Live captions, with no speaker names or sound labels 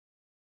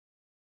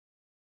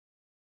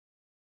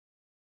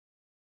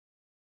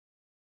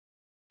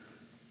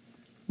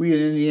We at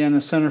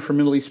Indiana Center for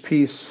Middle East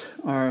Peace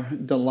are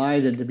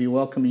delighted to be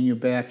welcoming you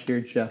back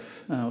here, Jeff.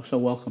 So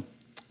welcome.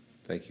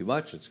 Thank you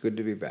much. It's good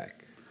to be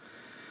back.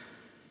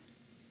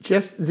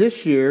 Jeff,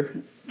 this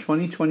year,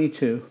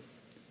 2022,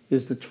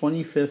 is the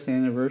 25th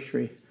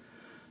anniversary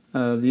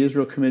of the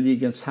Israel Committee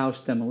Against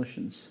House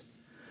Demolitions.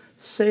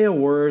 Say a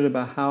word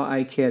about how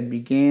ICAD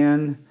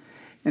began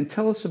and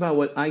tell us about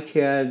what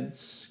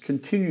ICAD's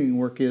continuing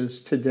work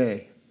is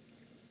today.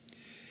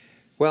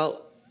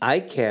 Well,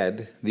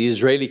 ICAD, the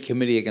Israeli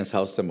Committee Against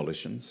House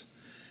Demolitions,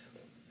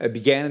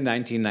 began in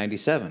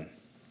 1997.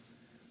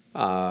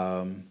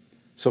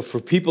 So for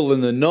people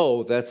in the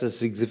know, that's a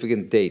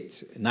significant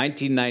date.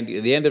 1990,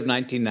 the end of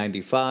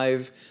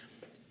 1995,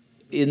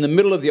 in the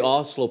middle of the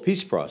Oslo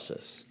peace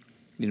process,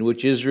 in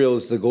which Israel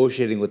is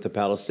negotiating with the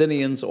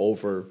Palestinians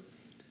over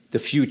the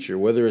future,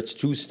 whether it's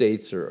two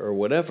states or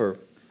whatever,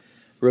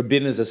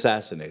 Rabin is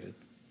assassinated.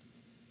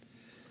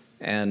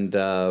 And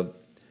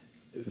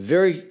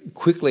very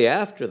quickly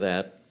after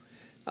that,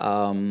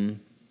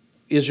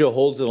 Israel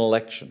holds an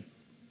election.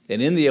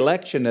 And in the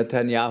election,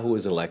 Netanyahu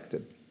is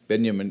elected,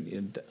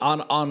 Benjamin,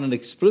 on an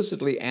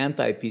explicitly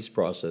anti-peace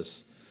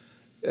process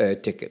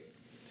ticket.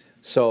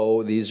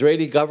 So the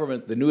Israeli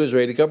government, the new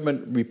Israeli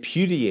government,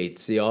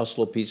 repudiates the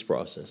Oslo peace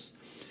process.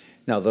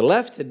 Now, the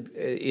left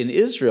in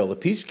Israel, the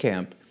peace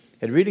camp,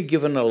 had really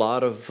given a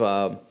lot of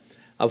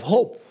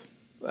hope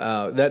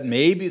that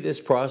maybe this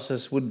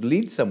process would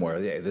lead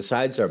somewhere. The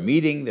sides are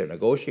meeting, they're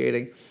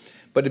negotiating,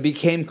 but it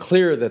became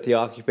clear that the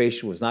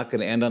occupation was not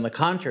going to end. On the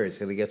contrary, it's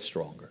going to get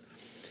stronger.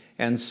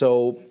 And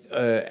so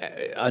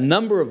a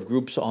number of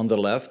groups on the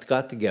left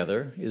got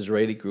together,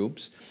 Israeli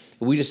groups.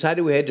 We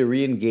decided we had to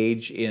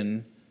re-engage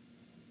in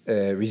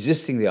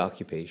resisting the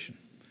occupation.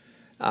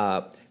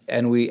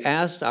 And we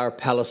asked our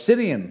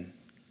Palestinian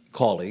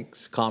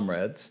colleagues,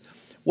 comrades,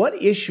 what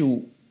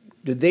issue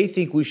did they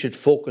think we should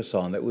focus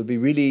on that would be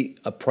really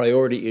a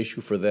priority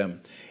issue for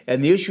them?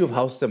 And the issue of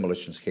house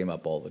demolitions came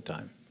up all the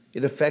time.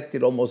 It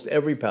affected almost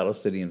every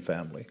Palestinian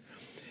family.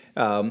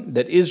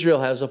 That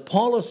Israel has a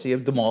policy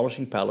of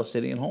demolishing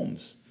Palestinian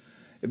homes,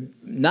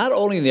 not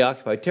only in the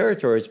occupied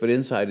territories, but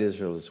inside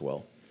Israel as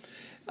well.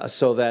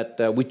 So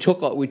that we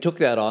took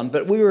that on,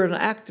 but we were an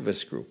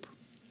activist group.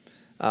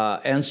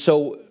 And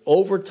so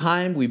over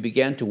time, we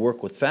began to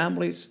work with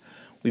families.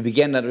 We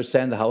began to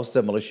understand the house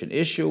demolition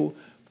issue.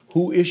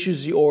 Who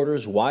issues the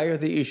orders? Why are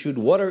they issued?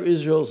 What are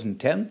Israel's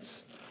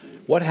intents?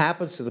 What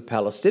happens to the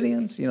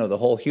Palestinians? You know, the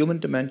whole human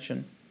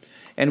dimension.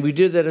 And we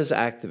did that as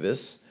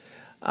activists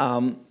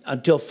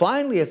until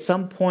finally, at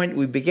some point,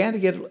 we began to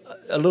get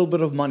a little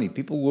bit of money.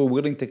 People were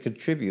willing to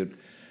contribute.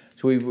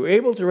 So we were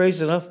able to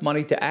raise enough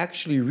money to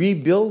actually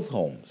rebuild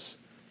homes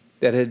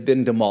that had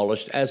been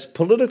demolished as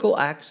political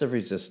acts of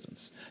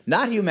resistance.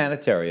 Not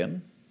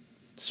humanitarian,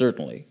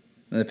 certainly,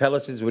 and the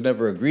Palestinians would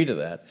never agree to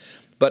that,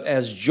 but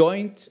as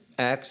joint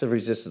acts of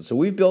resistance. So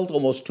we've built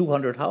almost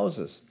 200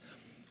 houses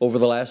over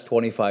the last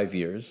 25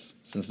 years,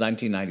 since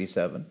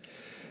 1997.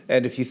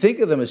 And if you think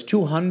of them as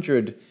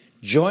 200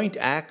 joint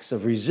acts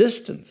of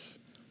resistance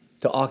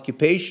to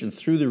occupation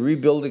through the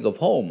rebuilding of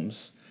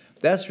homes,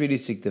 that's really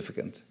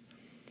significant.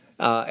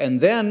 And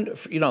then,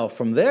 you know,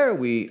 from there,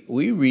 we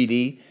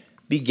really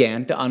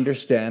began to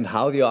understand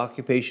how the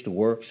occupation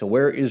works, and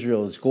where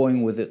Israel is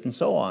going with it, and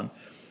so on.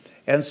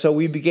 And so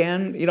we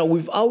began, you know,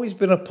 we've always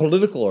been a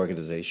political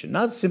organization,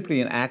 not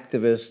simply an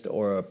activist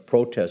or a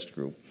protest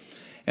group.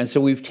 And so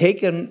we've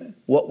taken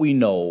what we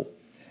know.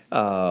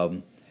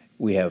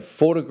 We have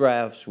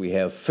photographs, we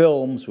have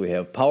films, we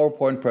have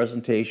PowerPoint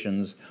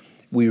presentations,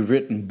 we've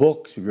written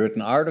books, we've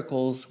written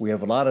articles, we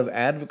have a lot of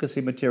advocacy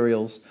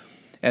materials,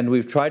 and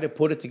we've tried to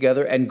put it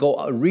together and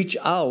go reach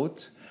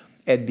out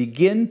and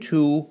begin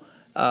to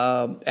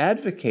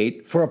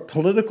advocate for a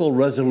political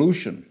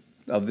resolution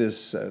of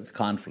this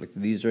conflict,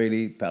 the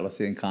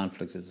Israeli-Palestinian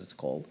conflict, as it's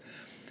called.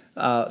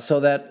 So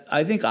that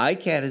I think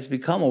ICAD has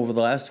become, over the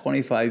last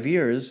 25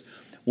 years,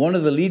 one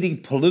of the leading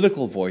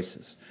political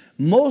voices.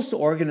 Most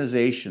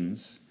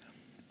organizations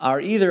are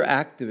either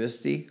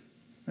activisty,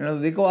 you know,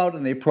 they go out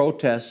and they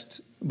protest,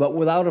 but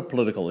without a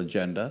political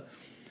agenda,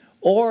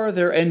 or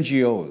they're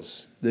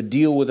NGOs that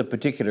deal with a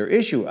particular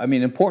issue, I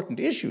mean, important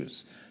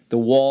issues, the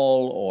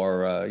wall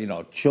or, you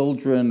know,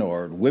 children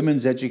or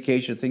women's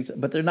education, things,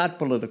 but they're not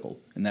political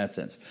in that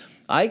sense.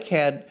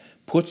 ICAD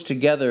puts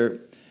together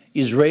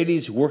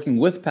Israelis working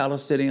with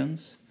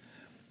Palestinians,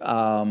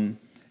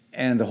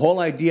 and the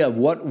whole idea of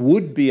what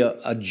would be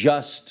a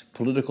just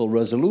political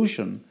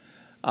resolution,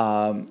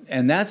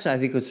 and that's, I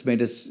think,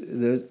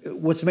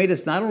 what's made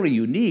us not only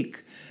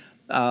unique,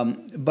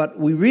 but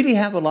we really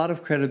have a lot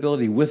of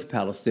credibility with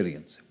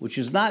Palestinians, which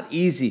is not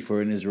easy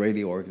for an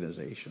Israeli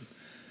organization.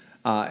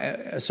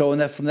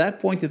 So from that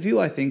point of view,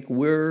 I think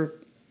we're,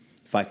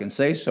 if I can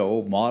say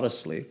so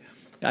modestly,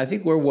 I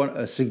think we're one of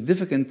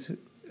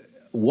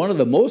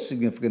the most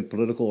significant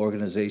political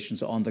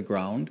organizations on the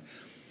ground.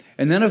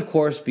 And then, of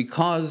course,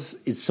 because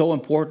it's so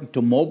important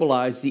to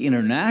mobilize the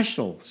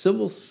international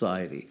civil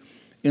society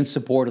in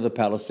support of the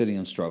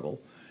Palestinian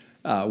struggle,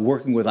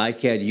 working with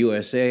ICAD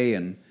USA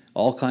and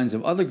all kinds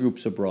of other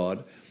groups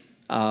abroad,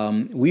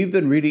 we've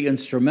been really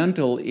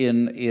instrumental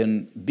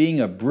in being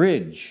a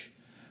bridge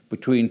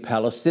between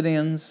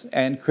Palestinians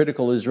and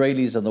critical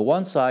Israelis on the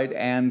one side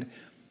and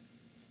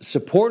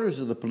supporters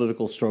of the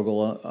political struggle,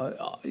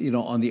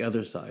 on the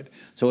other side.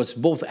 So it's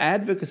both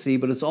advocacy,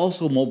 but it's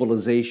also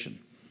mobilization.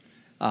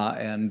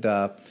 And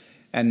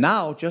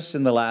now, just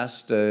in the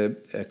last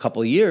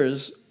couple of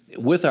years,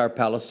 with our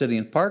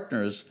Palestinian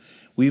partners,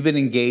 we've been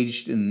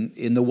engaged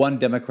in the One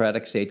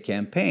Democratic State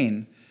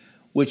campaign,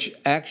 which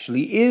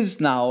actually is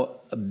now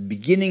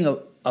beginning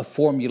a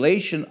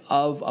formulation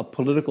of a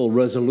political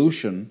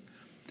resolution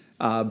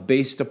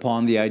based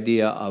upon the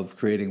idea of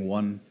creating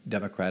one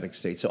democratic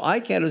state. So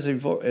ICAD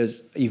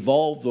has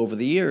evolved over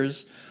the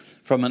years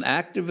from an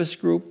activist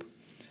group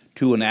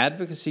to an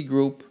advocacy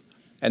group,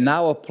 and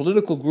now a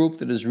political group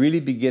that is really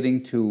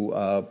beginning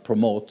to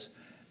promote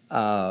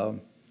a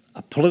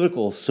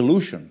political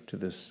solution to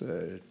this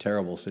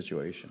terrible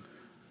situation.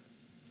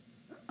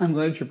 I'm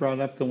glad you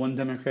brought up the one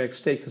democratic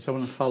state because I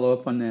want to follow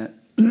up on that.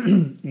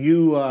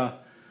 You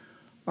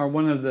are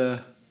one of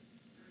the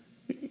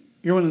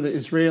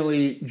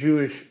Israeli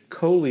Jewish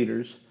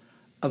co-leaders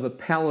of a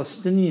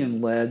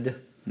Palestinian-led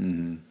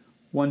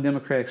one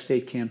democratic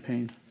state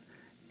campaign.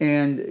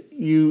 And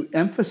you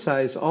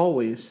emphasize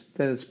always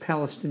that it's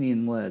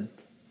Palestinian-led.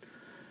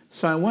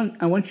 So I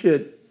want you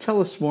to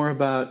tell us more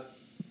about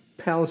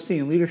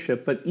Palestinian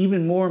leadership, but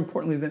even more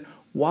importantly, than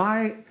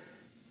why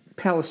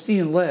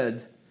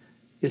Palestinian-led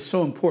is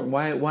so important.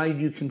 Why do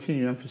you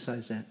continue to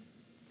emphasize that?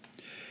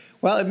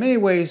 Well, in many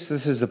ways,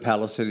 this is a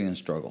Palestinian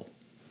struggle.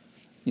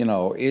 You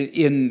know,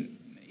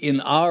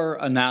 in our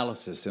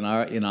analysis, in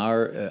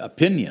our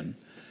opinion,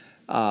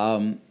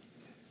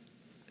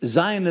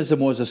 Zionism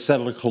was a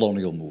settler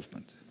colonial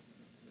movement.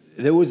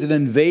 There was an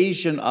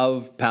invasion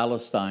of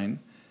Palestine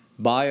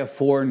by a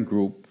foreign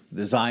group,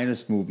 the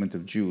Zionist movement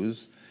of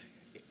Jews,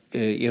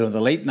 the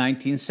late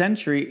 19th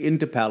century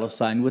into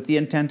Palestine with the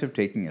intent of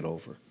taking it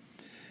over.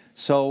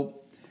 So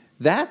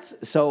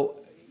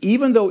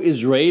even though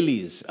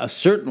Israelis,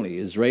 certainly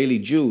Israeli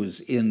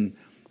Jews in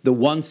the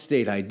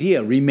one-state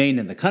idea remain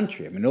in the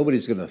country, I mean,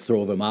 nobody's going to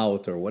throw them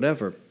out or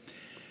whatever,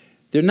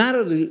 they're not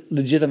a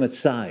legitimate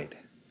side.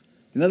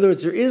 In other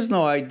words, there is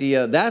no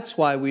idea. That's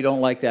why we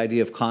don't like the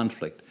idea of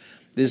conflict.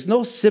 There's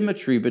no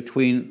symmetry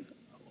between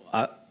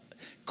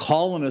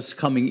colonists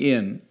coming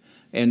in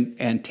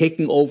and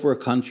taking over a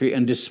country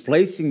and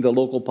displacing the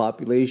local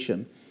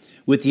population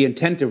with the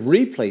intent of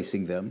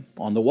replacing them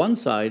on the one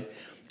side,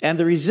 and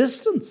the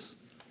resistance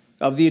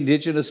of the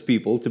indigenous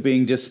people to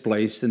being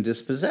displaced and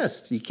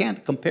dispossessed. You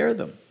can't compare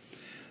them.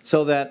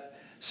 So that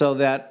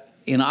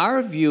in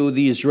our view,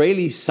 the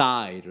Israeli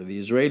side, or the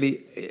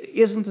Israeli,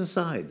 isn't a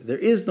side. There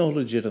is no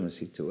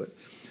legitimacy to it,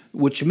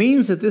 which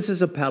means that this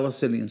is a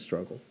Palestinian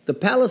struggle. The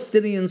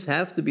Palestinians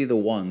have to be the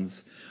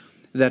ones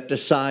that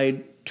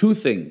decide two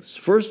things.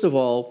 First of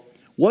all,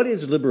 what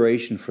is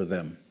liberation for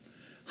them?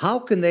 How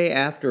can they,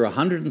 after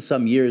 100 and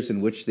some years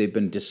in which they've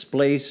been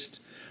displaced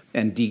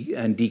and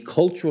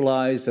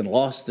deculturalized and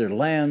lost their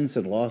lands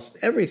and lost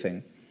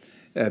everything,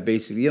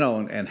 basically,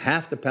 and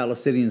half the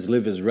Palestinians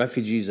live as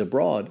refugees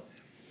abroad,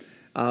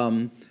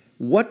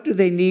 what do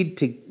they need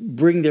to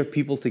bring their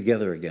people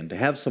together again? To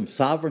have some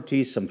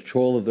sovereignty, some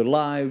control of their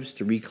lives,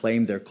 to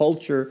reclaim their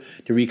culture,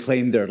 to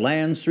reclaim their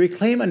lands, to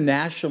reclaim a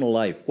national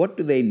life. What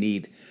do they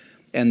need?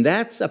 And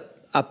that's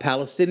a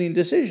Palestinian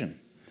decision.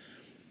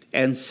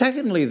 And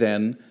secondly,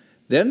 then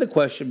the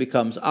question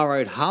becomes, all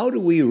right, how do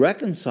we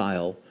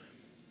reconcile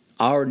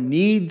our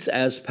needs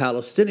as a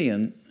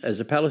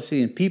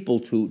Palestinian people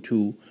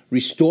to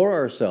restore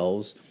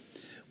ourselves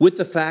with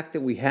the fact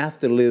that we have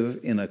to live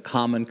in a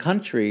common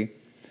country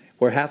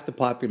where half the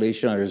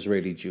population are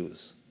Israeli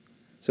Jews?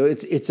 So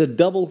it's a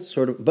double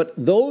sort of, but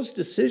those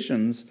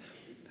decisions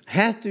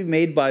have to be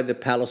made by the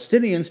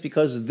Palestinians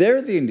because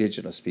they're the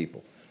indigenous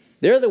people.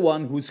 They're the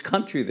one whose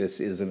country this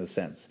is, in a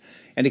sense.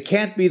 And it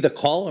can't be the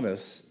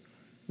colonists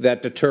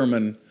that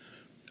determine,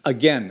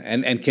 again,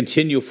 and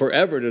continue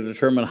forever to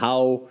determine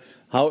how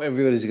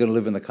everybody's going to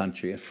live in the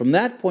country. And from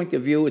that point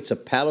of view, it's a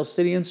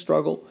Palestinian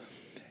struggle,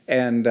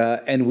 and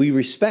we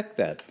respect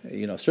that.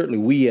 Certainly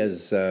we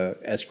as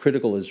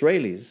critical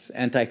Israelis,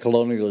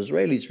 anti-colonial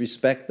Israelis,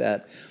 respect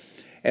that.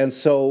 And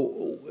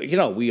so,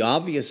 we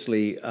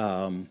obviously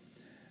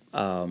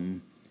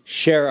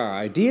share our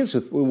ideas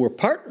we're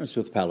partners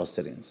with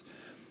Palestinians.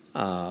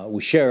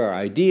 We share our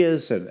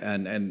ideas,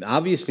 and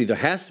obviously there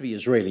has to be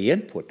Israeli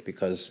input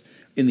because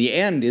in the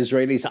end,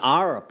 Israelis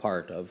are a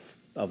part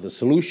of the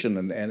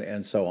solution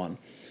and so on.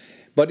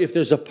 But if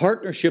there's a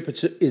partnership,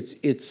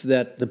 it's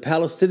that the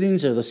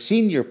Palestinians are the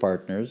senior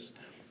partners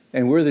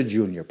and we're the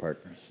junior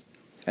partners.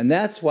 And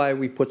that's why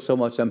we put so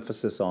much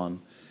emphasis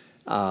on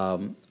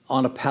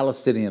a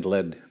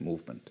Palestinian-led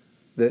movement.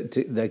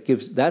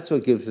 That's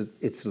what gives it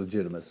its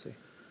legitimacy.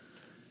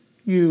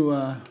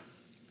 You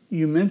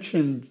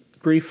mentioned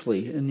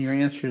briefly in your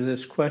answer to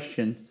this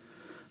question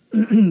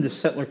the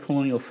settler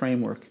colonial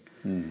framework.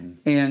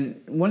 Mm-hmm.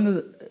 And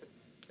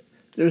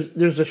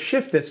there's a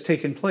shift that's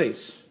taken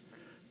place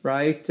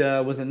right,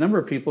 with a number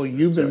of people.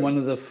 You've been right. one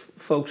of the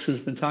folks who's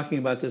been talking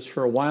about this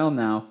for a while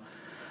now.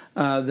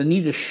 The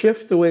need to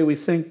shift the way we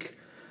think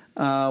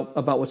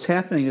about what's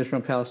happening in Israel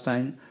and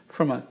Palestine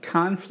from a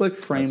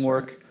conflict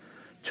framework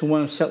to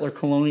one of settler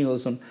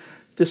colonialism.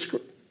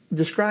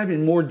 Describe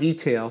in more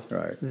detail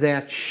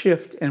that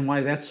shift and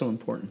why that's so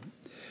important.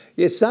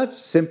 It's not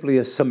simply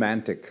a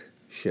semantic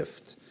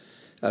shift.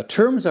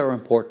 Terms are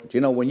important.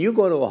 You know, when you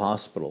go to a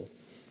hospital,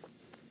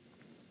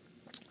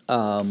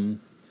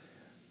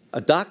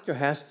 a doctor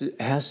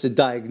has to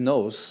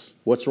diagnose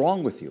what's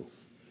wrong with you.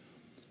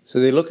 So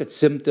they look at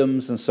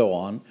symptoms and so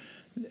on,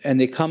 and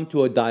they come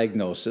to a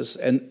diagnosis,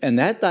 and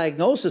that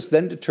diagnosis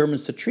then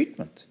determines the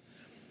treatment.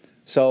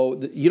 So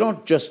you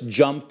don't just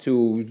jump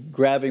to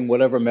grabbing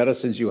whatever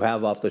medicines you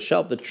have off the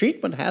shelf. The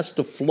treatment has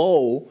to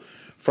flow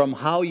from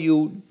how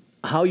you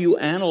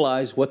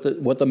analyze what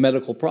the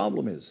medical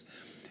problem is.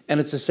 And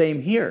it's the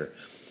same here.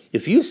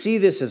 If you see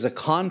this as a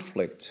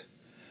conflict,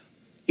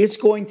 its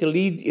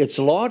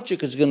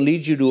logic is going to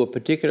lead you to a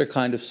particular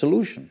kind of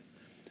solution.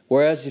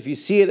 Whereas if you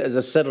see it as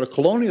a settler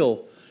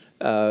colonial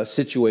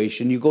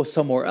situation, you go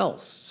somewhere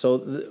else. So,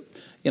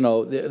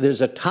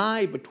 there's a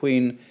tie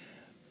between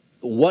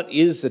what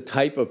is the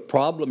type of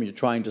problem you're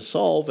trying to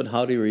solve and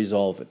how do you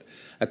resolve it.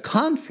 A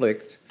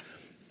conflict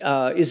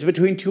is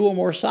between two or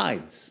more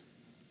sides.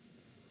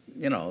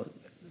 Now,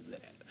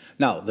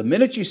 the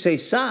minute you say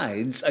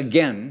sides,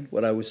 again,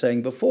 what I was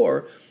saying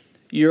before,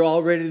 you're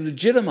already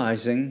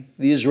legitimizing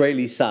the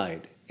Israeli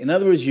side. In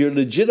other words, you're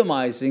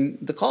legitimizing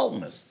the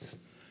colonists.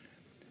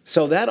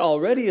 So that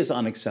already is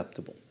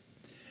unacceptable.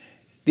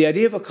 The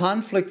idea of a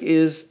conflict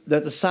is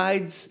that the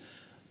sides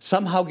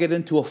somehow get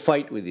into a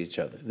fight with each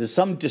other. There's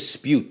some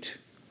dispute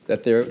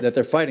that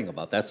they're fighting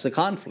about. That's the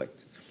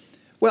conflict.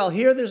 Well,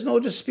 here there's no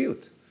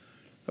dispute.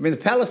 I mean, the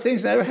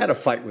Palestinians never had a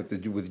fight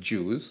with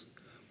Jews.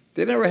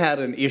 They never had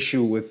an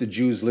issue with the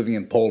Jews living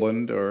in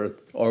Poland or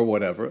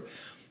whatever.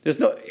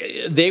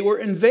 They were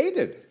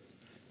invaded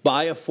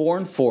by a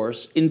foreign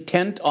force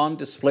intent on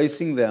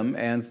displacing them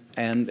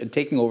and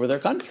taking over their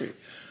country.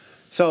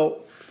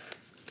 So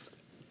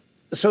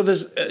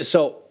there's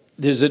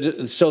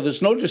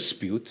no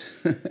dispute.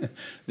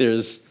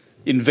 There's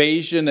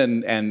invasion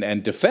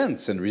and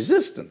defense and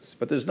resistance,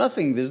 but there's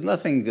nothing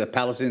the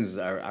Palestinians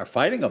are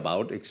fighting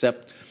about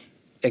except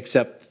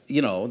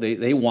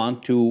they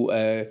want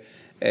to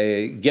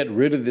get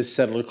rid of this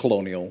settler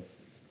colonial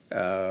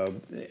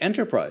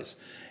enterprise.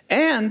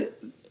 And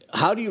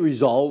how do you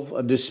resolve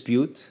a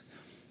dispute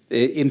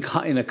in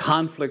a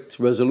conflict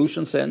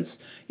resolution sense?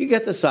 You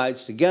get the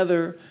sides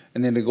together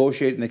and they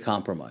negotiate and they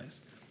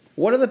compromise.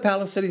 What are the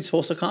Palestinians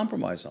supposed to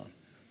compromise on?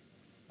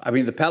 I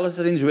mean, the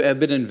Palestinians have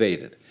been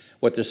invaded.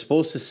 What they're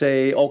supposed to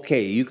say,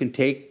 okay, you can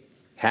take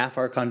half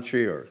our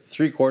country or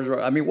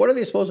 3/4. I mean, what are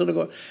they supposed to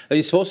negotiate? Are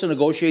they supposed to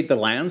negotiate the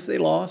lands they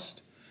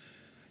lost?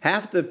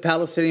 Half the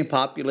Palestinian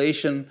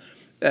population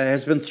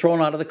has been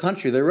thrown out of the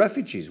country. They're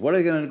refugees. What are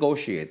they going to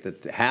negotiate?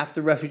 That half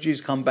the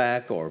refugees come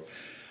back? Or,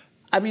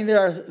 I mean,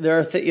 are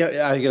they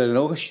going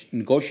to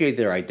negotiate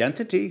their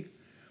identity,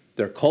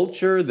 their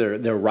culture,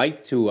 their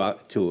right to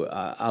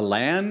a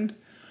land?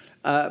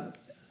 I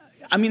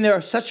mean, there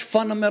are such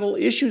fundamental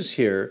issues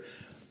here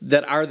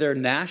that are their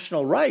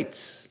national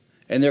rights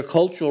and their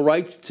cultural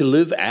rights to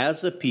live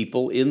as a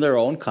people in their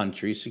own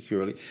country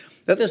securely,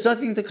 that there's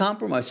nothing to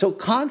compromise. So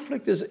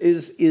conflict is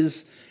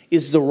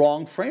the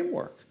wrong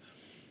framework.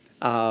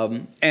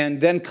 And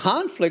then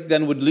conflict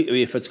then would lead,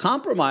 if it's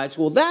compromised,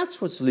 well,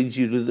 that's what leads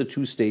you to the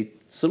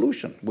two-state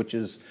solution, which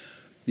is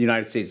the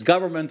United States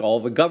government, all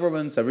the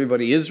governments,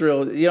 everybody,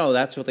 Israel,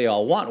 that's what they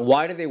all want.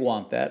 Why do they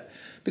want that?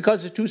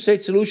 Because the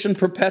two-state solution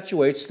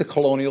perpetuates the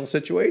colonial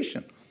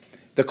situation.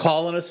 The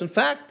colonists, in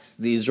fact,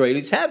 the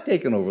Israelis have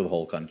taken over the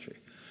whole country.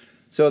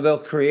 So they'll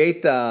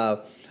create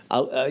a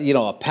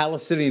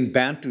Palestinian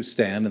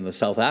Bantustan in the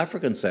South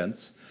African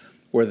sense,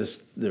 where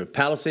the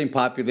Palestinian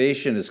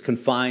population is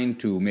confined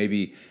to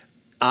maybe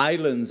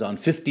islands on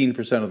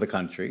 15% of the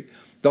country.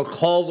 They'll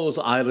call those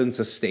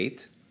islands a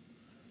state.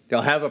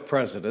 They'll have a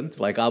president,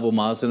 like Abu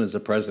Mazen is the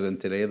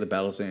president today of the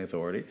Palestinian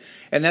Authority,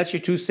 and that's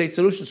your two-state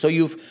solution. So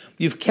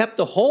you've kept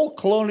the whole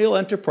colonial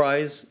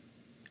enterprise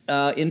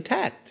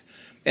intact,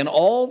 and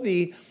all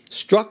the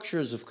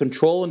structures of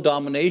control and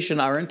domination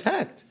are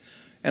intact.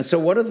 And so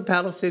what are the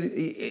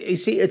Palestinians? You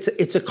see,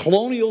 it's a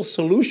colonial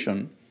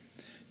solution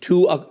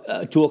to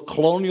a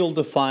colonial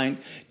defined,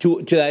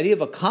 to the idea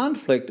of a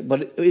conflict,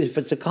 but if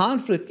it's a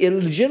conflict, it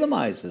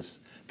legitimizes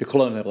the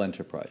colonial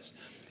enterprise.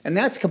 And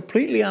that's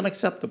completely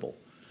unacceptable.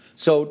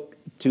 So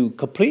to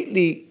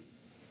completely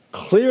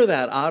clear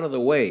that out of the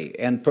way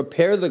and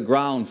prepare the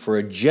ground for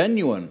a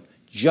genuine,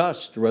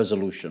 just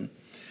resolution,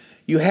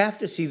 you have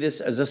to see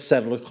this as a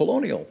settler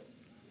colonial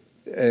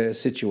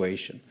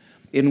situation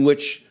in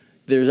which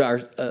the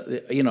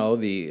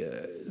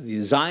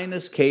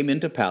Zionists came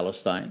into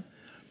Palestine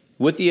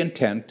with the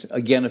intent,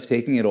 again, of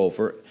taking it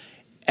over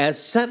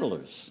as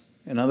settlers.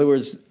 In other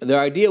words, their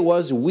idea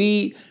was,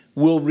 we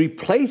will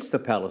replace the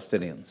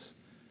Palestinians.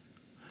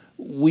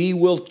 We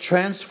will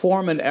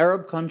transform an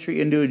Arab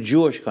country into a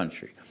Jewish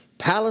country.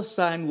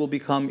 Palestine will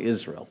become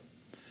Israel.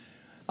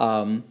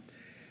 So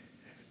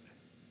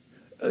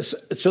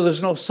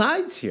there's no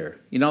sides here.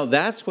 You know,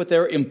 that's what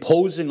they're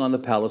imposing on the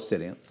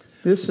Palestinians.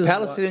 The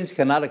Palestinians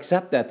cannot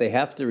accept that. They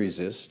have to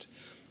resist.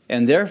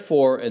 And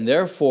therefore,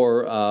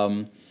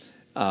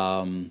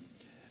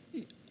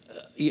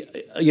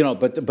 you know,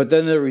 but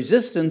then the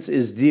resistance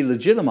is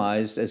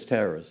delegitimized as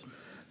terrorism.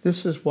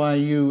 This is why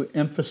you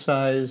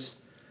emphasize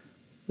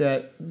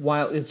that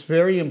while it's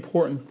very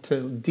important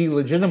to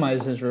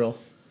delegitimize Israel,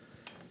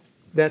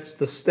 that's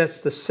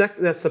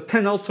the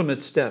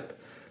penultimate step.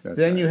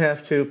 Then you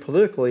have to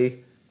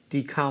politically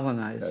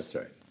decolonize. That's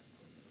right.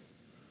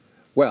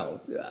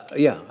 Well,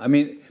 yeah. I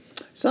mean,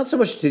 it's not so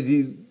much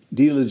to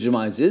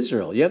delegitimize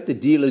Israel. You have to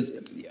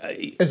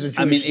as a Jewish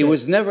I mean, state. it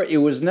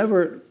was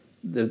never.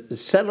 The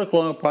settler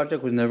colonial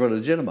project was never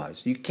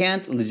legitimized. You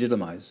can't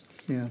legitimize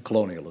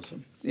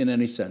colonialism in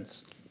any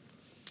sense.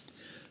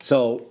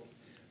 So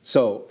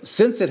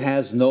since it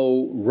has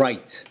no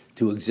right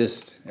to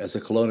exist as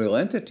a colonial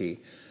entity,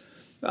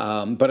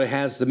 but it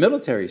has the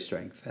military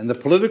strength and the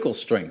political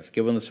strength,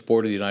 given the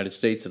support of the United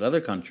States and other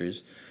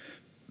countries,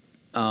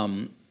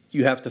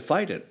 you have to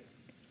fight it.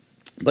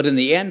 But in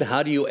the end,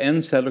 how do you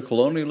end settler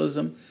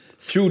colonialism?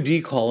 Through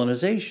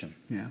decolonization,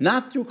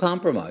 not through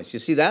compromise. You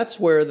see, that's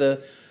where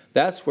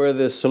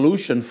the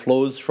solution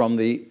flows from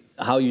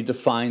how you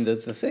define the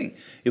thing.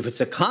 If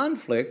it's a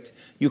conflict,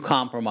 you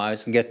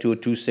compromise and get to a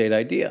two-state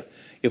idea.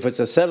 If it's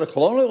a settler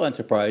colonial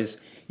enterprise,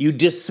 you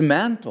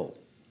dismantle,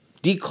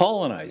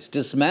 decolonize,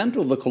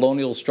 dismantle the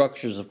colonial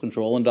structures of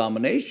control and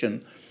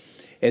domination,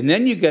 and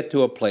then you get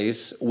to a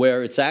place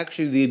where it's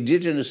actually the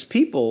indigenous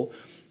people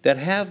that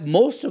have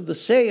most of the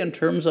say in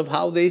terms of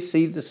how they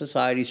see the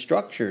society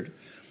structured,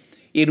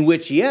 in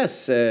which,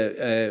 yes,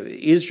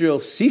 Israel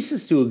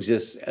ceases to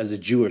exist as a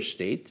Jewish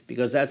state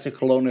because that's a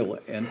colonial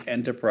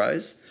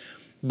enterprise,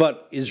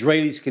 but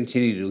Israelis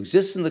continue to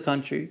exist in the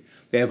country.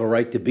 They have a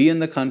right to be in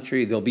the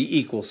country. They'll be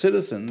equal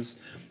citizens,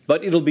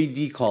 but it'll be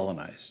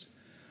decolonized.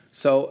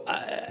 So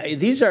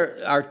these are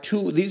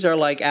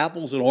like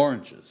apples and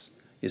oranges,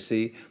 you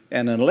see.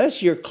 And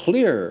unless you're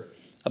clear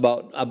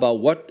about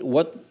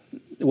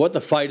what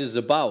the fight is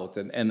about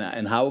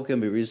and how it can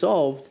be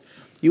resolved,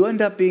 you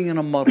end up being in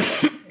a muddle.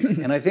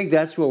 And I think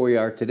that's where we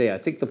are today. I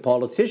think the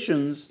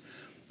politicians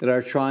that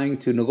are trying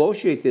to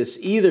negotiate this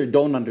either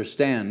don't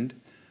understand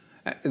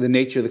the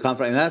nature of the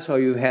conflict, and that's why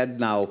you've had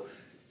now,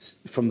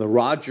 from the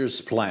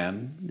Rogers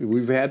Plan,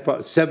 we've had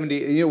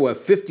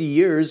 50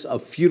 years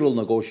of futile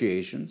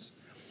negotiations,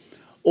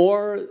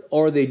 or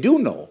they do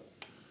know,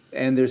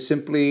 and they're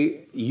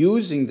simply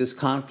using this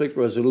conflict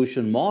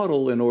resolution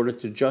model in order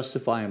to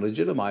justify and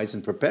legitimize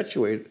and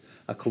perpetuate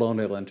a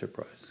colonial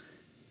enterprise.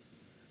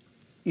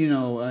 You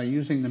know,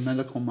 using the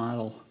medical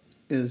model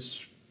is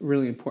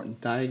really important.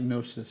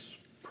 Diagnosis,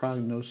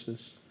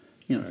 prognosis,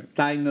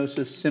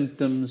 diagnosis,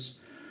 symptoms,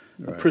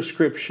 a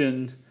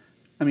prescription.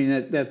 I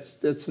mean,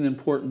 that's an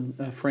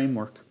important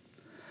framework.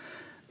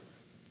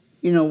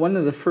 You know, one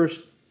of the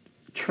first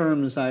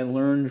terms I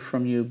learned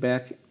from you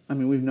back, I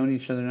mean, we've known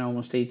each other now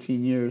almost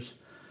 18 years.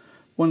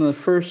 One of the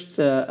first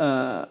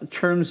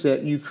terms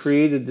that you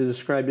created to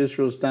describe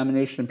Israel's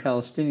domination of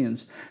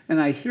Palestinians, and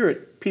I hear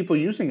it, people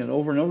using it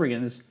over and over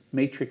again, is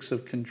matrix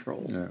of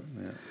control.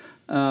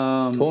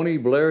 Tony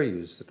Blair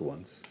used it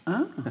once.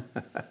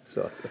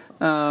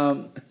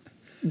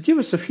 Give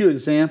us a few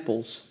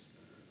examples,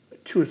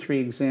 2 or 3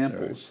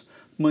 examples,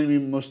 maybe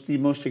the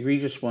most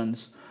egregious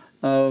ones,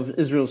 of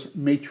Israel's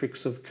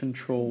matrix of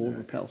control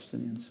over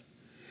Palestinians.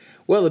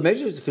 Well, the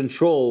matrix of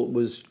control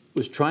was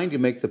trying to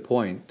make the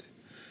point.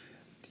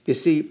 You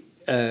see,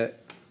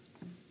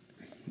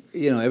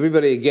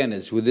 everybody again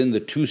is within the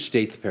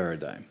two-state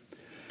paradigm.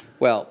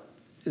 Well,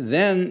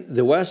 then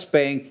the West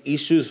Bank,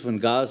 East Jerusalem,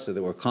 and Gaza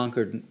that were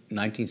conquered in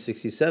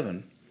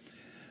 1967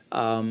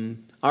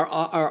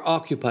 are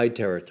occupied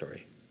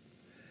territory.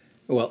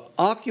 Well,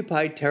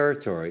 occupied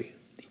territory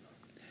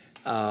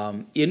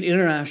in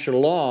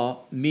international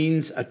law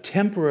means a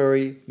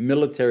temporary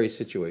military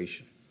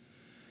situation.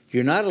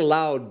 You're not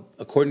allowed,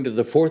 according to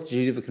the Fourth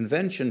Geneva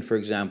Convention, for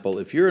example,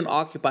 if you're an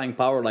occupying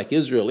power like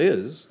Israel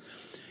is,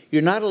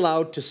 you're not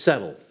allowed to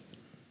settle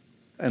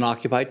an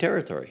occupied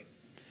territory.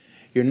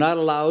 You're not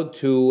allowed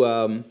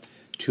to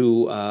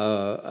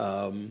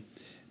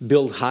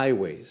build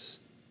highways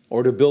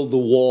or to build the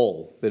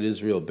wall that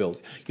Israel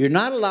built. You're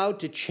not allowed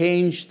to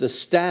change the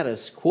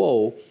status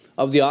quo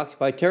of the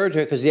occupied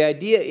territory, because the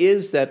idea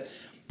is that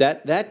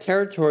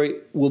territory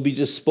will be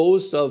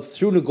disposed of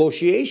through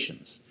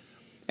negotiations.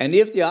 And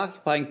if the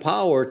occupying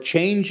power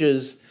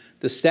changes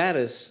the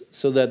status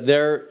so that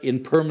they're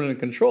in permanent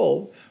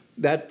control,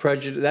 that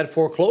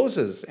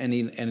forecloses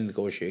any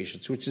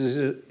negotiations.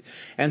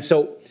 And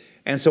so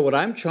what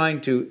I'm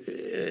trying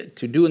to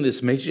do in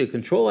this matrix of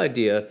control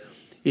idea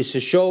is to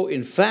show,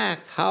 in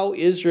fact, how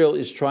Israel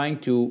is trying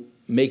to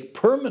make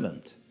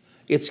permanent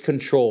its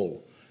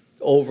control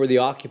over the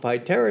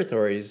occupied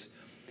territories,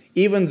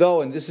 even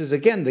though, and this is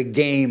again the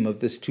game of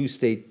this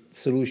two-state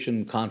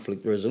solution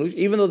conflict resolution,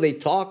 even though they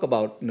talk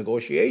about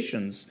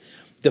negotiations,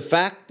 de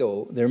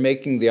facto, they're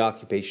making the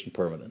occupation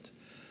permanent.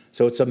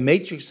 So it's a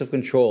matrix of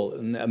control.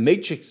 And a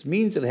matrix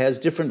means it has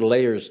different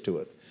layers to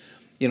it.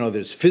 You know,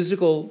 there's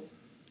physical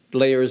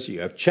layers,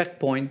 you have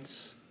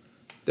checkpoints.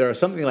 There are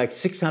something like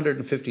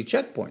 650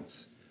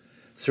 checkpoints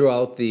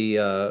throughout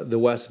the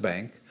West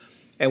Bank.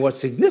 And what's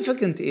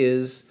significant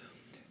is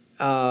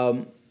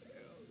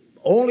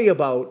only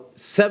about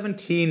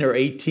 17 or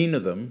 18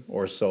 of them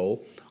or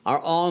so are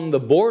on the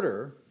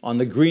border, on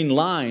the green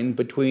line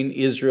between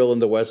Israel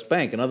and the West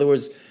Bank. In other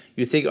words,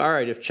 you think, all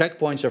right, if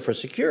checkpoints are for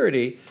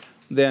security,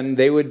 then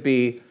they would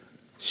be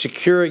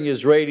securing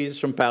Israelis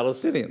from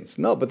Palestinians.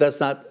 No, but that's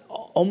not.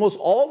 Almost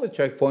all the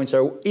checkpoints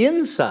are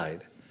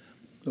inside,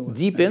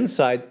 deep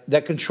inside,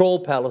 that control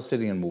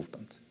Palestinian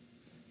movement.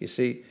 You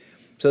see?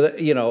 So that,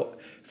 you know,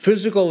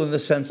 physical in the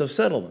sense of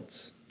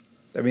settlements.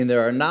 I mean,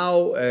 there are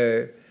now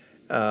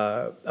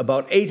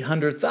about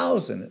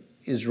 800,000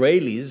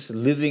 Israelis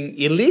living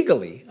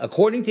illegally,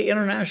 according to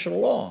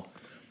international law,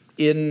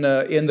 in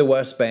the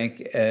West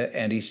Bank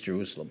and East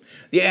Jerusalem.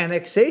 The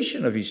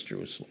annexation of East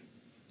Jerusalem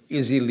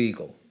is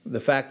illegal. The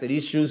fact that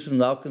East Jerusalem is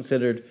now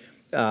considered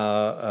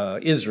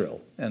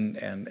Israel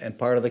and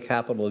part of the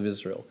capital of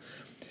Israel.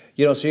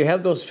 You know, so you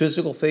have those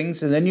physical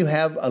things, and then you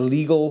have a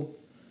legal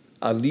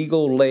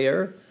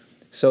layer,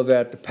 so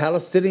that the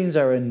Palestinians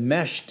are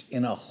enmeshed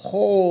in a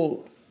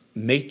whole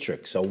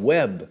matrix, a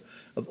web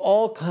of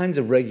all kinds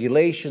of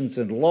regulations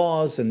and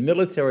laws and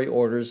military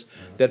orders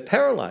that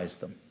paralyze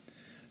them.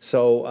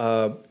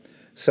 So,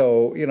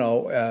 you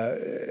know,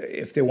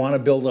 if they want to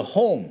build a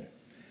home,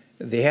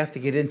 they have to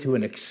get into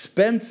an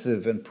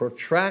expensive and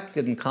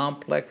protracted and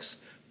complex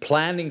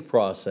planning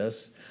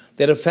process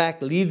that, in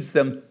fact, leads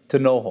them to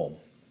no home.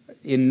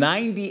 In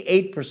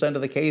 98%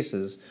 of the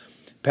cases,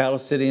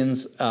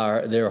 Palestinians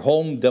their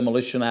home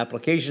demolition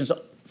applications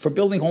for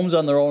building homes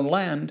on their own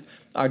land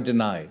are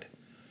denied.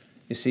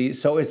 You see,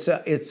 so it's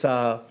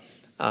a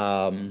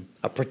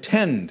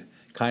pretend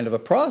kind of a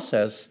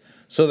process,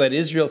 so that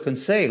Israel can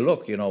say,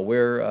 look, you know,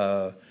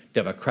 we're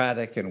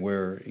democratic, and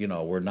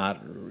we're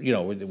not, you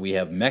know, we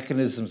have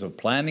mechanisms of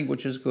planning,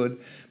 which is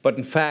good, but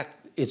in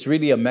fact, it's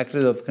really a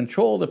mechanism of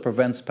control that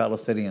prevents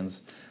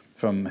Palestinians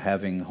from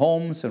having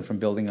homes and from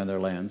building on their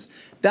lands.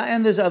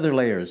 And there's other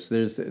layers.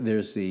 There's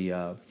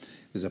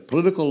a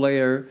political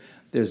layer.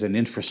 There's an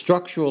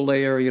infrastructural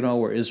layer, you know,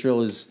 where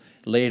Israel has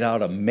laid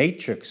out a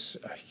matrix,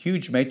 a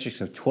huge matrix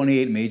of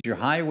 28 major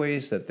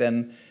highways that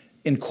then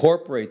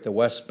incorporate the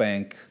West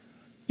Bank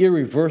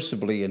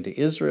irreversibly into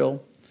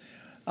Israel.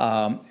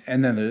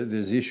 And then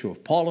there's the issue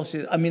of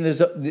policy. I mean,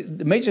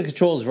 the matrix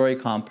control is very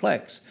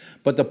complex,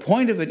 but the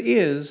point of it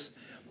is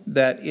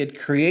that it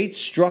creates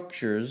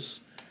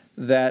structures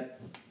that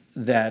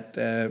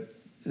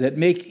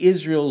make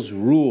Israel's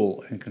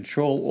rule and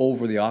control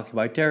over the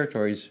occupied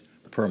territories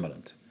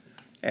permanent,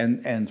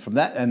 and from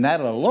that, and that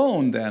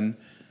alone then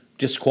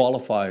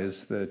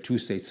disqualifies the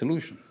two-state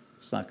solution.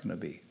 It's not going to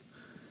be.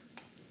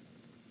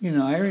 You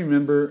know, I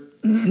remember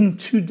 2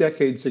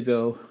 decades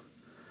ago,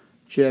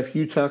 Jeff,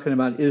 you talking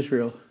about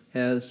Israel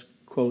as,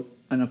 quote,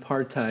 an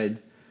apartheid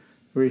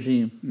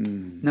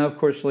regime. Now, of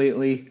course,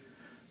 lately,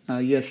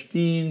 Yesh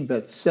Din,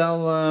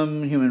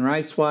 B'Tselem, Human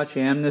Rights Watch,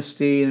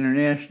 Amnesty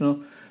International,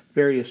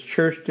 various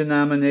church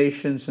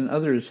denominations, and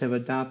others have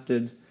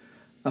adopted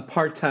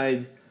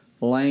apartheid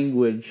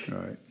language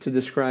to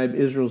describe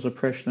Israel's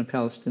oppression of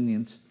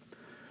Palestinians.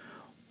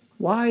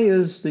 Why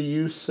is the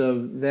use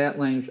of that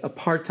language,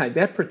 apartheid,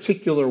 that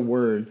particular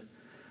word,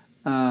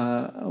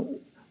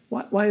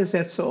 why is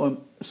that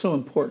so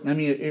important? I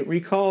mean, it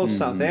recalls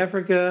South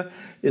Africa.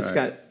 It's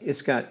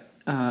got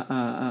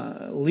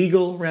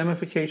legal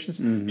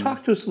ramifications.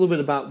 Talk to us a little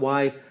bit about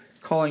why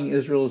calling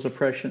Israel's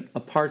oppression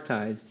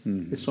apartheid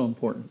is so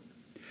important.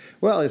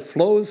 Well, it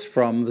flows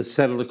from the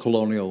settler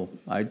colonial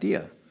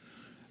idea.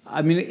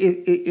 I mean,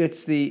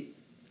 it's the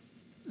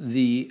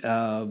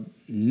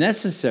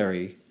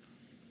necessary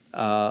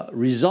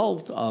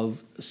result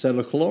of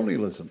settler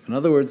colonialism. In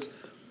other words,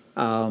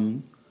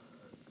 the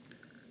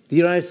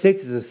United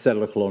States is a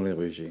settler colonial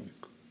regime.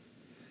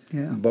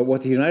 Yeah. But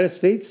what the United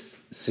States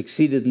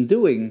succeeded in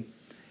doing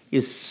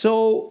is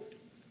so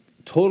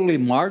totally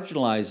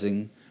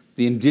marginalizing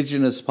the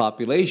indigenous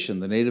population,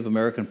 the Native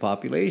American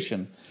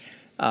population,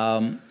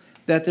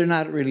 that they're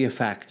not really a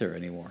factor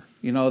anymore.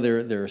 You know,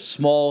 they're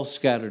small,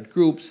 scattered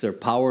groups, they're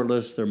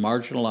powerless, they're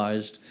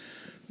marginalized.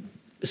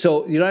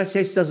 So the United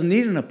States doesn't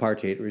need an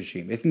apartheid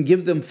regime. It can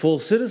give them full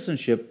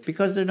citizenship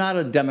because they're not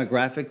a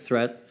demographic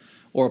threat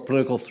or a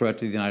political threat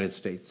to the United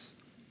States.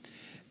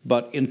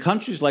 But in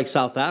countries like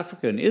South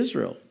Africa and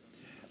Israel,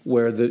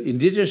 where the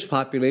indigenous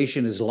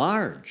population is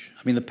large,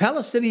 I mean, the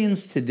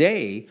Palestinians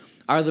today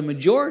are the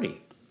majority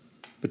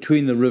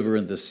between the river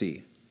and the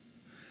sea.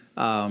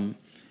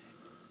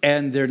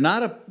 And they're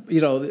not,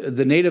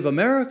 the Native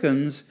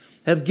Americans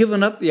have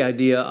given up the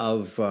idea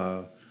of,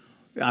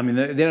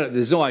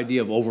 there's no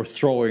idea of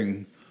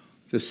overthrowing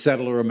the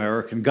settler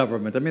American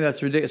government. I mean,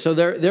 that's ridiculous. So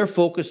they're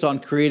focused on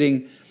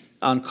carving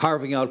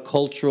out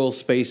cultural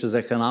spaces,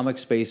 economic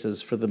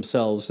spaces for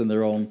themselves in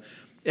their own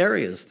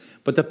areas.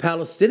 But the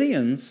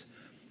Palestinians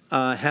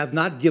have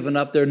not given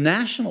up their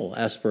national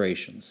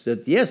aspirations.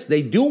 That, yes,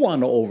 they do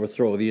want to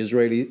overthrow the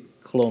Israeli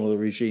colonial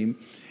regime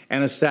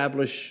and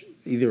establish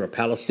either a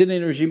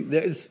Palestinian regime.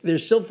 They're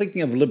still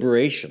thinking of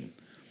liberation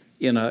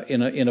in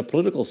a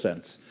political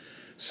sense.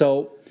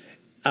 So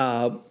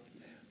then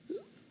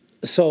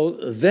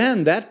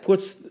that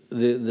puts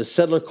the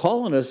settler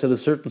colonists in a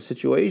certain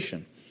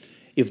situation.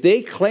 If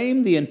they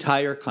claim the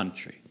entire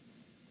country,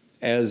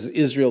 as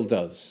Israel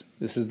does,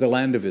 this is the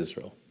land of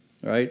Israel,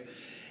 right?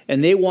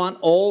 And they want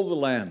all the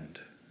land,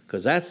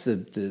 because that's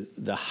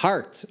the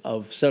heart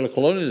of settler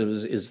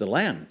colonialism is the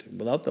land.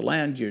 Without the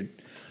land,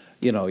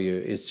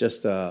 it's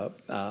just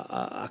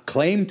a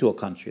claim to a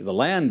country. The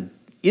land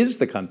is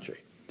the country.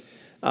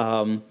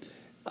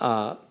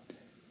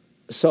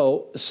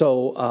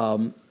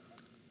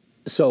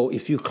 So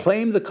if you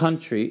claim the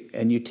country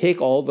and you take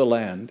all the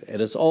land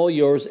and it's all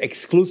yours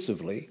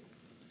exclusively,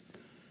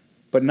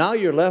 but now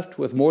you're left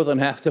with more than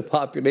half the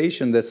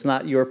population that's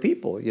not your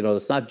people.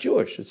 It's not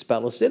Jewish, it's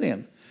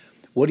Palestinian.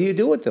 What do you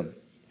do with them?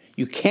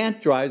 You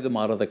can't drive them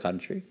out of the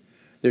country.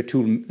 They're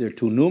too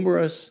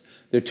numerous,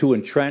 they're too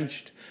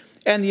entrenched,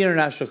 and the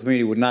international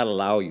community would not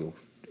allow you,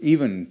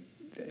 even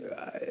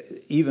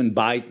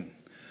Biden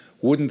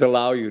wouldn't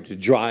allow you to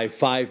drive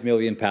 5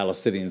 million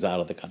Palestinians out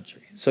of the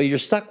country. So you're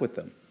stuck with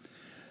them.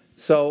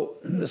 So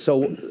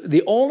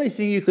the only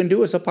thing you can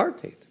do is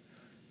apartheid.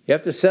 You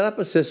have to set up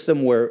a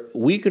system where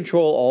we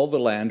control all the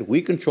land,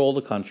 we control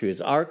the country, it's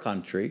our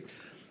country,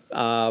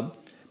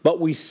 but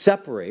we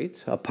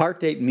separate.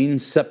 Apartheid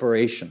means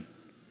separation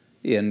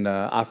in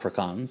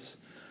Afrikaans.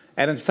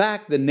 And in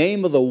fact, the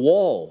name of the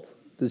wall,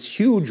 this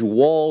huge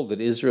wall that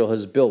Israel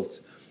has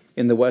built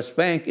in the West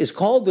Bank, is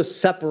called the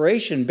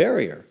separation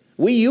barrier.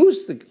 We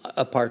use the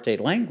apartheid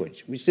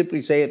language. We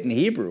simply say it in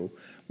Hebrew,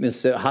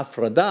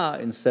 hafrada,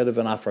 instead of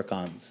in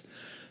Afrikaans.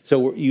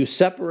 So you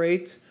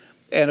separate,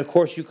 and of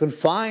course you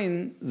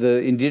confine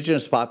the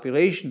indigenous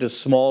population to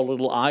small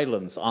little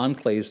islands,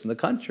 enclaves in the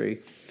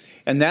country.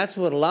 And that's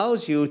what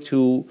allows you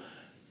to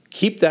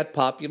keep that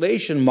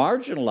population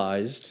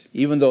marginalized,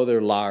 even though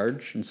they're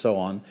large and so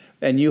on,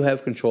 and you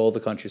have control of the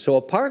country. So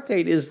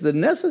apartheid is the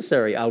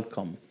necessary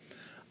outcome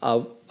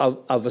of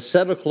a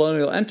settler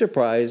colonial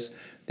enterprise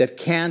that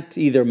can't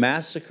either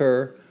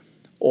massacre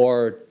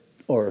or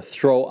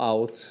throw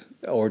out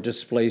or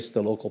displace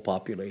the local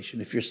population.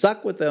 If you're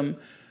stuck with them,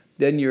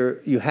 then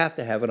you have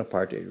to have an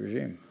apartheid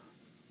regime.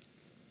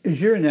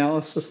 Is your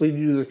analysis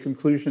leading you to the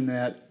conclusion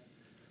that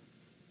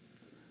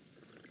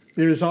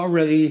there's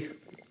already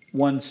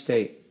one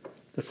state?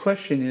 The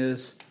question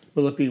is,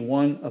 will it be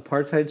one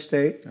apartheid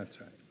state? That's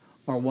right.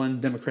 Or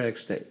one democratic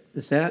state?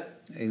 Is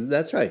that?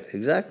 That's right,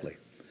 exactly.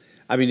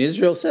 I mean,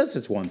 Israel says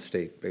it's one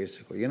state,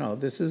 basically.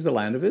 This is the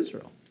land of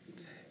Israel.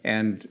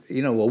 And,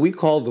 what we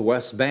call the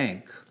West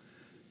Bank,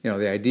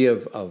 the idea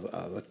of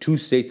a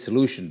two-state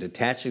solution,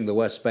 detaching the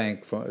West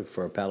Bank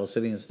for a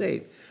Palestinian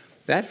state,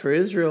 that for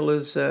Israel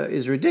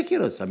is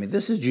ridiculous. I mean,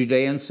 this is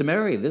Judea and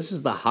Samaria. This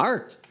is the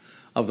heart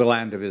of the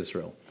land of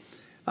Israel.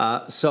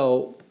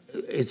 So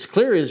it's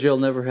clear Israel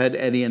never had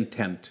any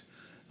intent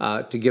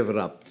to give it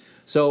up.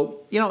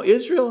 So,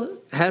 Israel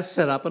has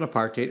set up an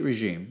apartheid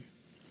regime.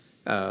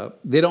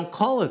 They don't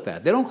call it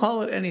that. They don't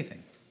call it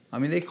anything. I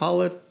mean, they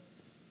call it,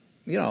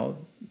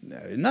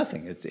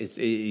 nothing.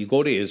 You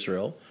go to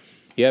Israel,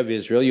 you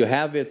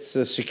have its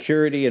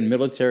security and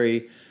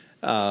military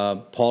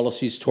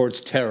policies towards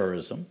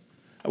terrorism.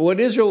 What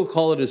Israel would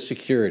call it is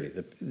security.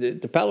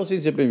 The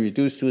Palestinians have been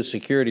reduced to a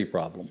security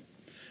problem,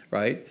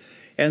 right?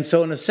 And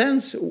so in a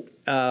sense,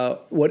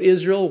 what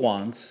Israel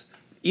wants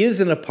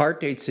is an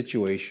apartheid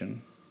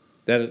situation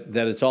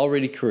that it's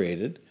already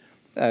created,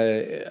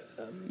 but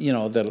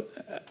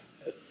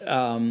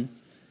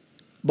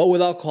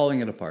without calling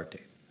it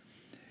apartheid.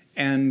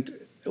 And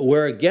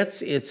where it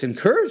gets its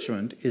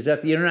encouragement is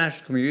that the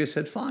international community has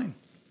said fine.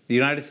 The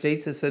United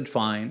States has said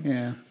fine.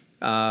 Yeah.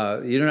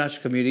 The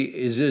international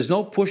community, there's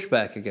no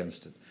pushback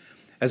against it.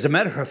 As a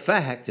matter of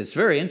fact, it's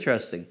very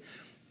interesting.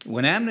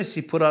 When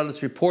Amnesty put out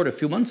its report a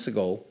few months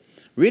ago,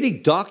 really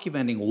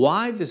documenting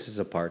why this is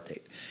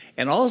apartheid,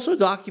 and also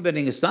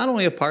documenting it's not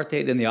only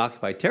apartheid in the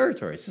occupied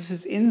territories, this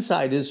is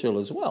inside Israel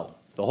as well.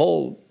 The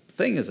whole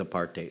thing is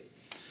apartheid.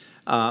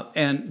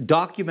 And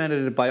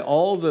documented it by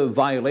all the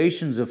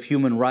violations of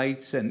human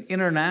rights and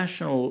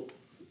international,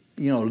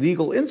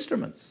 legal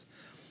instruments.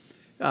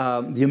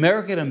 The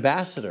American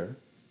ambassador,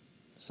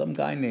 some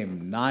guy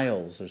named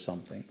Niles or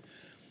something,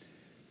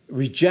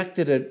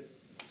 rejected it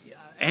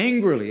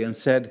angrily and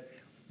said,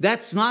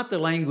 that's not the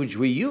language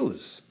we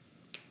use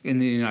in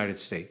the United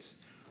States.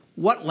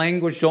 What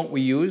language don't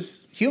we use?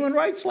 Human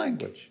rights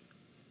language.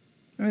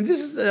 I mean,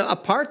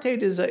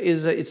 apartheid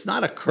it's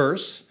not a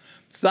curse.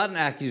 It's not an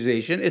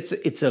accusation.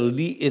 It's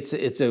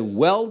a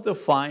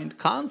well-defined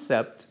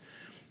concept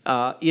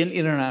in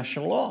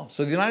international law.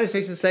 So the United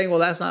States is saying, well,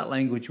 that's not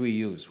language we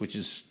use, which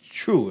is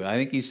true. I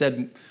think he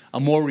said a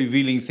more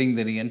revealing thing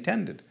than he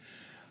intended.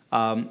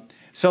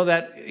 So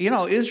that,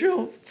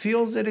 Israel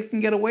feels that it can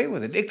get away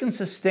with it. It can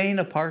sustain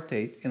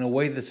apartheid in a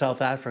way that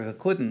South Africa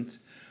couldn't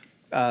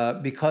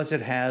because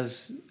it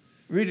has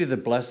really the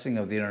blessing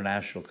of the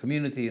international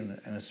community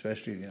and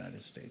especially the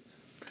United States.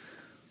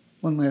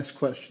 One last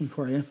question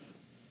for you.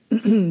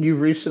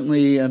 You've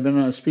recently been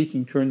on a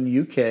speaking tour in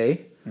the UK,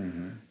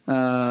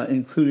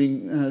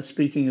 including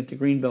speaking at the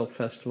Greenbelt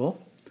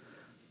Festival.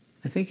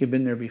 I think you've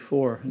been there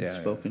before and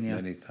spoken,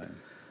 many times.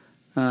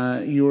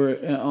 You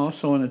were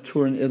also on a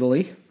tour in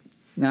Italy.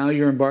 Now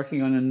you're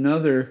embarking on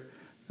another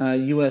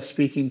U.S.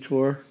 speaking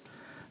tour.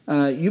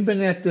 You've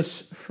been at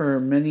this for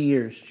many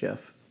years, Jeff.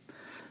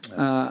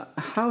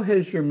 How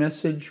has your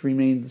message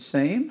remained the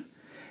same,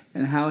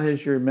 and how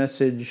has your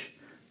message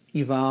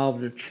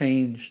evolved or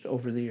changed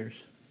over the years?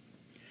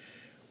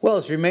 Well,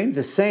 it's remained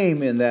the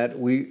same in that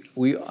we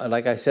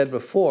like I said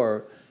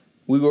before,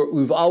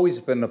 we've always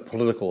been a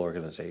political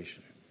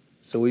organization.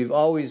 So we've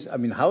always, I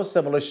mean, House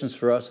Demolitions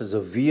for us is a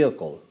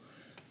vehicle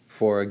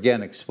for,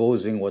 again,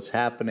 exposing what's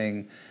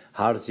happening,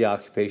 how does the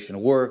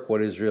occupation work,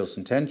 what Israel's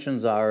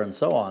intentions are, and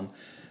so on.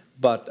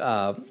 But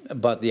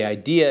the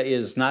idea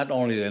is not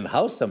only in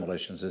House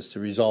Demolitions, is to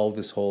resolve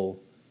this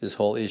whole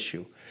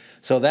issue.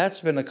 So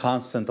that's been a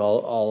constant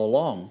all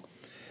along.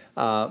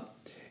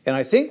 And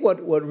I think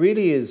what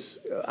really is,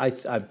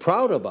 I'm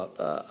proud about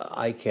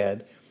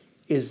ICAD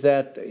is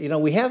that, you know,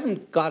 we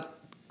haven't got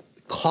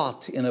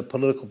caught in a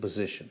political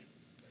position,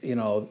 you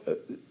know,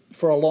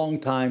 for a long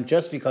time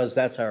just because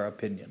that's our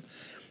opinion.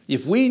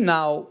 If we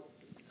now,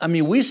 I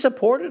mean, we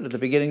supported at the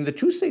beginning the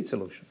two-state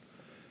solution.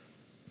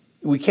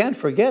 We can't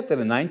forget that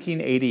in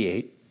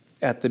 1988,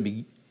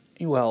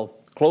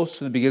 close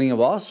to the beginning of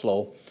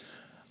Oslo,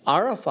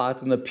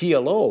 Arafat and the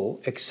PLO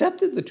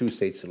accepted the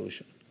two-state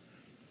solution.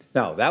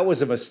 Now, that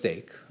was a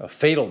mistake, a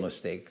fatal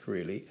mistake,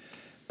 really.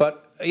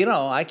 But, you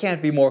know, I can't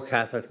be more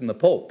Catholic than the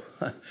Pope.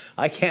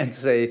 I can't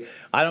say,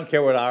 I don't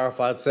care what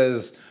Arafat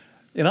says.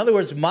 In other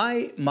words,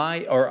 ICAD's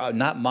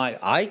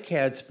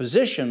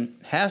position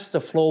has to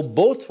flow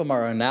both from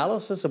our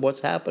analysis of what's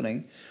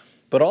happening,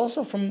 but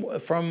also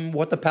from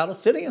what the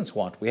Palestinians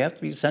want. We have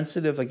to be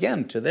sensitive,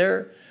 again, to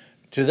their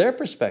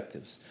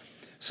perspectives.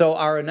 So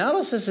our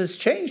analysis has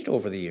changed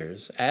over the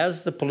years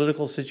as the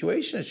political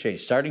situation has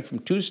changed, starting from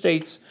two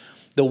states.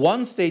 The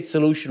one-state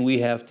solution we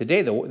have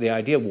today, the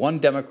idea of one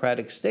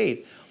democratic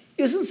state,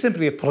 isn't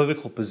simply a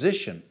political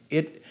position.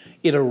 It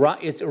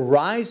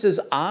arises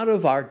out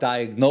of our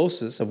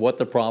diagnosis of what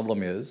the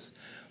problem is,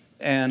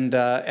 and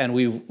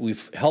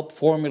we've helped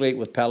formulate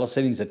with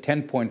Palestinians a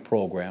 10-point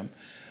program.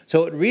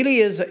 So it really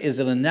is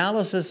an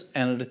analysis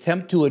and an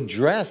attempt to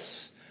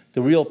address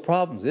the real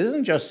problems. It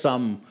isn't just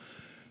some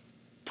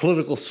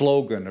political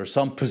slogan or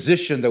some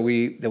position that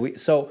we.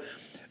 So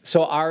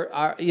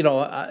our you know,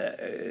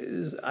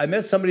 I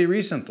met somebody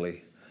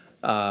recently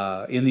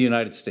in the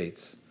United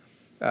States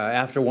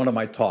after one of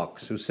my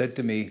talks who said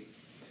to me,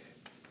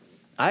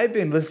 "I've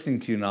been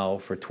listening to you now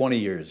for 20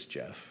 years,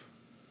 Jeff."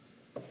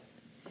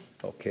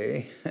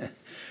 Okay.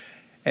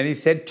 And he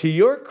said, "To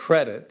your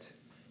credit,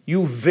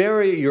 you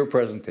vary your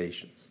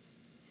presentations."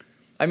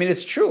 I mean,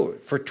 it's true.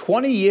 For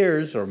 20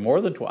 years or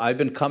more than 20, I've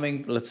been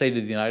coming, let's say,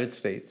 to the United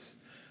States,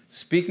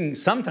 speaking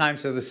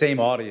sometimes to the same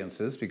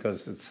audiences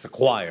because it's the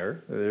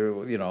choir,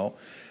 you know,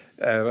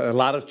 a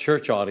lot of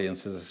church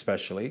audiences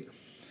especially,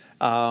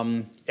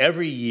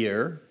 every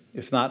year,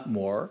 if not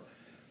more.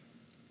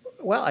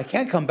 Well, I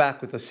can't come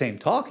back with the same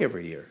talk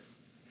every year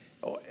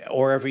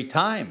or every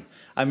time.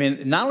 I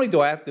mean, not only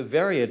do I have to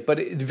vary it, but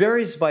it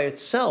varies by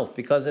itself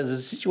because as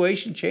the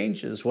situation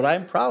changes, what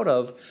I'm proud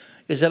of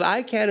is that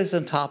ICAD is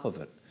on top of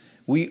it.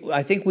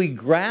 I think we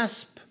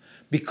grasp,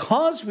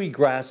 because we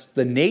grasp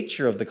the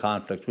nature of the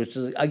conflict, which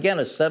is, again,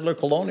 a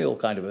settler-colonial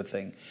kind of a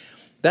thing,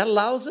 that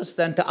allows us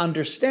then to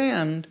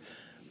understand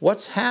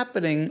what's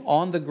happening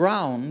on the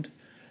ground.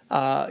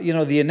 You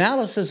know, the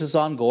analysis is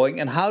ongoing,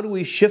 and how do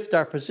we shift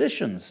our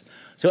positions?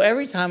 So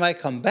every time I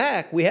come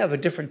back, we have a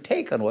different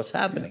take on what's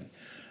happening.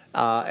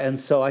 And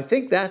so I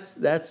think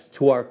that's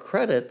to our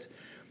credit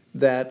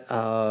that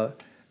our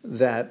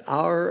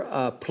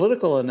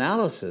political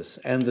analysis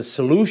and the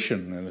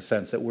solution, in the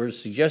sense that we're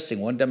suggesting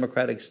one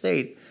democratic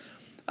state,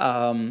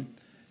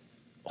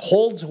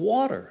 holds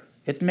water.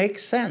 It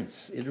makes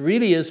sense. It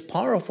really is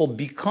powerful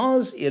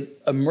because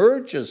it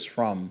emerges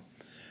from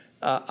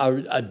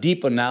a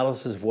deep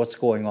analysis of what's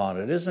going on.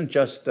 It isn't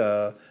just,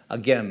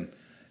 again,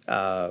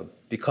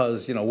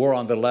 because, you know, we're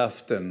on the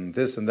left and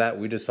this and that,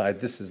 we decide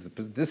this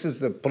is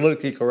the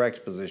politically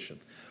correct position.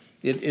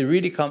 It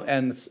really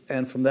comes,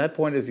 and from that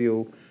point of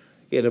view,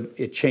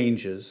 it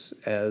changes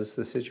as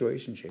the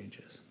situation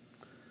changes.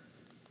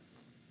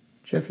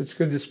 Jeff, it's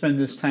good to spend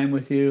this time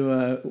with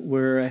you.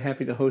 We're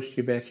happy to host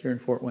you back here in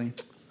Fort Wayne.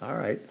 All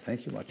right.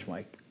 Thank you much,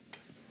 Mike.